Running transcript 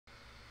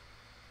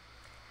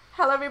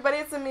Hello everybody,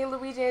 it's me,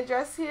 Luigi and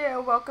Dress here,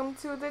 and welcome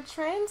to the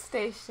train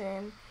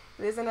station.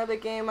 It is another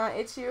game on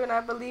itchio, and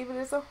I believe it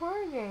is a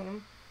horror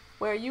game,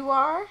 where you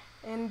are,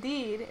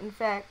 indeed, in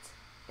fact,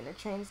 in a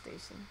train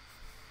station.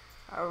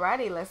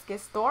 Alrighty, let's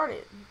get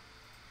started.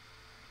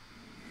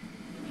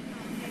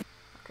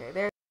 Okay,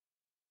 there's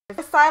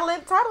a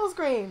silent title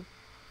screen.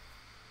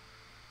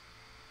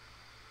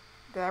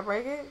 Did I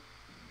break it?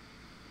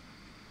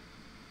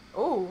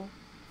 Ooh.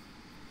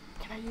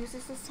 Can I use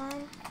this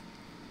time?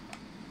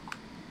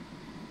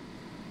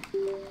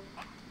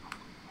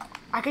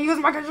 I can use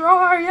my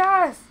controller,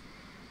 yes!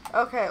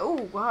 Okay,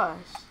 ooh, gosh.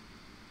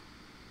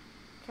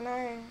 Can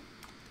I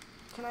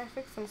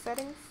fix some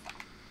settings?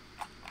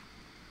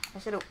 I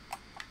should've...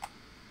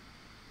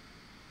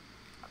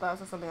 I thought I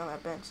saw something on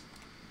that bench.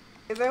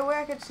 Is there a way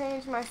I could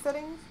change my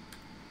settings?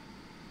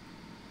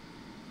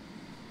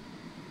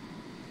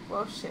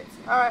 Well, shit.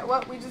 Alright,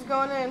 well, we just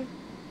going in.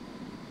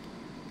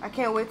 I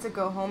can't wait to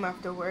go home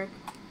after work.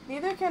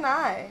 Neither can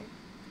I.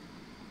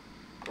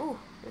 Ooh,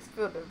 this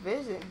field of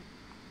vision.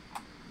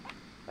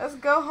 Let's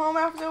go home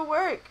after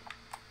work.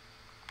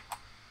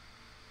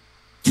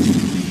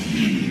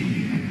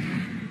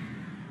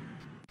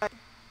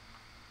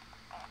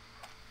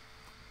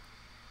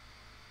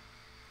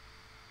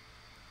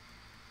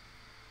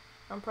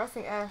 I'm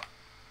pressing F.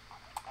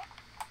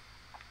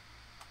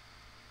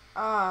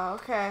 Ah,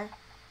 okay.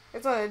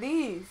 It's one of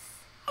these.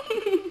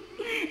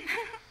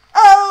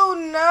 Oh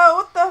no,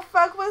 what the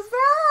fuck was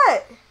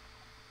that?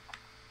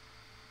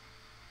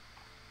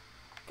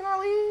 Can I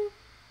leave?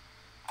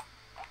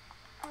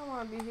 I don't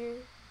want to be here.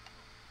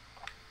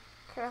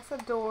 Okay, that's a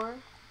door.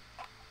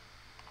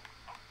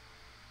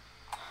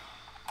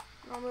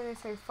 Normally they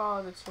say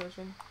follow the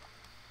children.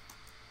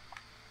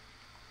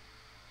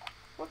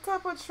 What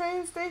type of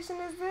train station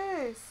is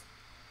this?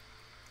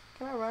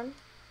 Can I run?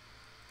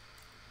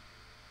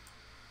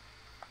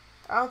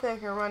 I don't think I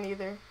can run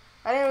either.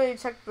 I didn't really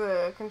check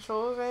the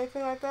controls or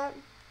anything like that.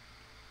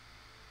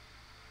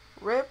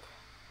 Rip.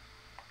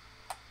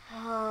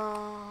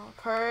 Oh,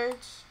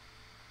 purge.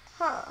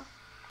 Huh.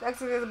 The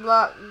exit is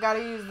blocked. Gotta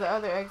use the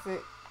other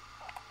exit.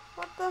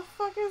 What the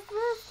fuck is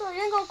this though?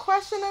 You ain't gonna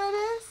question none of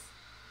this?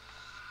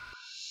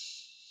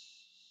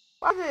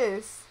 What is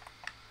this?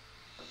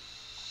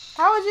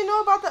 How would you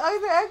know about the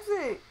other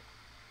exit?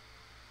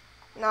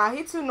 Nah,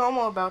 he too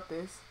normal about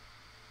this.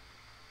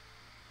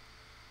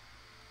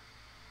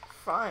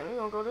 Fine, we're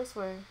gonna go this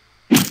way.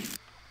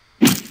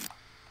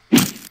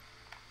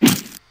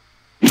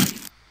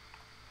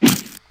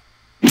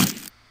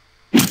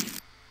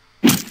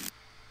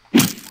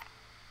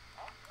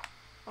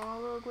 Oh,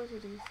 little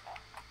glitchies.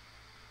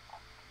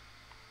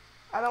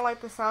 I don't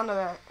like the sound of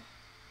that.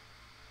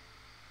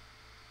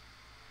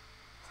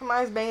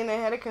 Somebody's banging their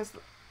head against...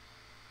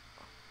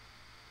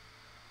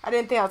 I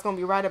didn't think I was gonna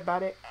be right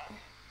about it.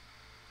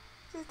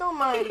 Just don't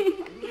mind.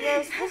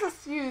 Yes, just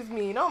excuse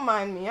me. Don't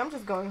mind me. I'm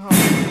just going home.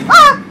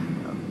 Ah!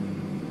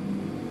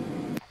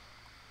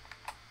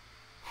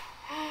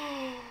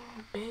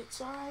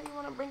 Bitch, alright, you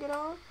wanna bring it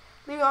on?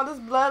 Leaving all this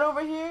blood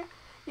over here?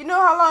 You know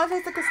how long it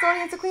takes the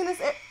custodian to clean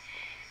this air?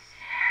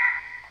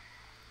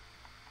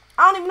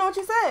 I don't even know what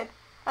you said.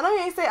 I know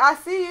you ain't say I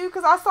see you,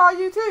 because I saw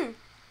you too.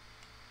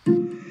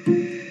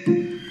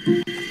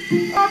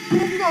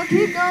 If you gonna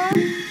keep going.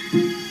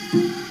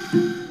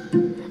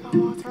 If I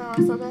want to turn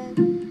around so bad.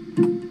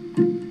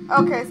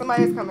 Okay,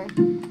 somebody's coming.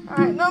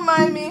 Alright, don't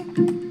mind me.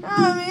 Don't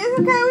mind me. It's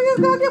okay, we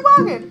just gonna keep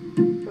walking.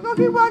 We're gonna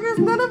keep walking. It's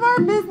none of our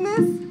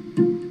business.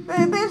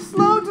 They're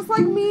slow just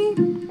like me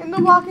in the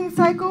walking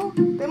cycle.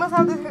 They must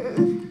have the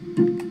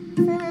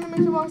same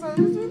animation walk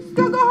cycle. Just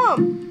go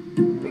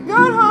home. We're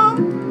going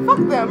home. Fuck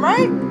them,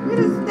 right?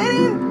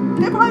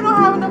 They probably don't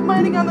have enough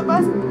money to get on the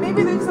bus.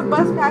 Maybe they're just a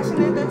bus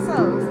passionate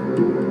themselves.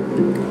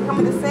 They're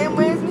coming the same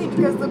way as me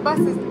because the bus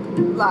is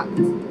locked.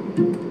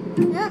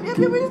 Yep,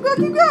 we're just gonna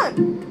keep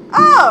going.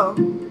 Oh!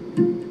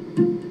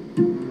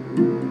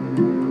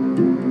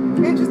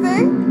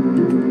 Interesting.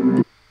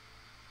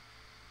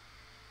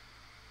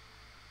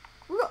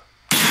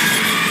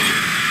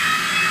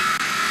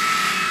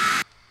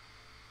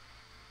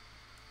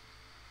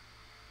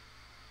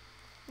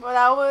 Well,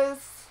 that was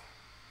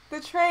the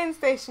train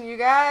station, you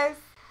guys.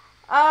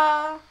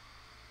 I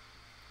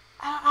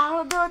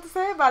don't know what to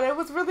say about it. It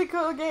was a really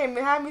cool game.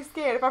 It had me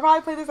scared. If I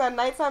probably played this at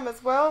nighttime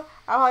as well,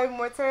 I'd probably be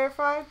more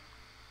terrified.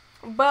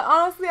 But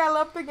honestly, I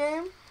loved the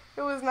game.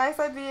 It was a nice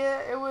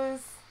idea. It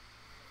was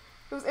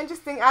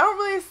interesting. I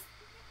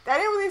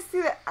didn't really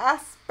see the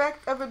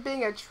aspect of it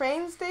being a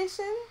train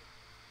station.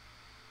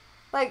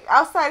 Like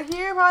outside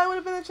here probably would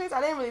have been a train.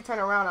 I didn't really turn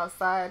around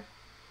outside.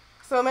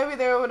 So maybe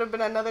there would have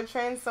been another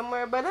train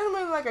somewhere, but it didn't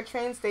really look like a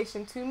train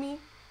station to me.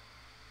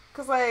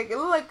 Cause like it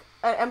looked like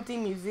an empty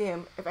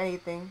museum, if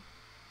anything.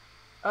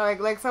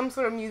 Like some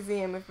sort of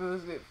museum if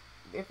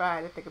I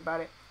had to think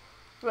about it.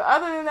 But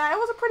other than that, it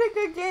was a pretty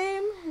good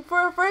game.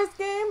 For a first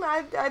game,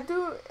 I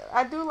do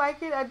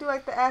like it. I do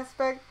like the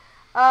aspect.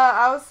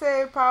 I would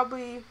say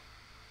probably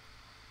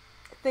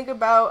think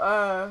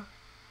about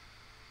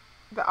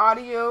the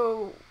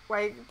audio.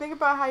 Like think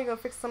about how you're gonna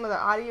fix some of the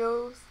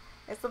audios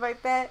and stuff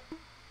like that.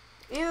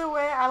 Either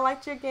way, I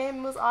liked your game.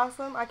 It was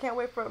awesome. I can't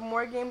wait for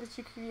more games that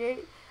you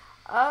create.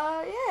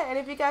 Yeah, and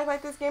if you guys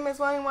like this game as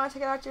well and you want to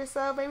check it out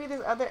yourself, maybe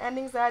there's other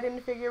endings that I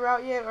didn't figure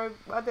out yet, or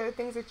other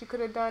things that you could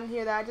have done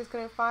here that I just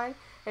couldn't find.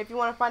 If you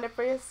want to find it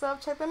for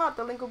yourself, check them out.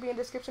 The link will be in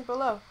the description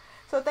below.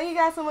 So thank you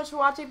guys so much for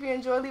watching. If you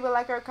enjoyed, leave a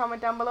like or a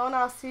comment down below, and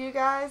I'll see you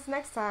guys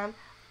next time.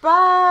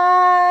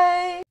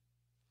 Bye!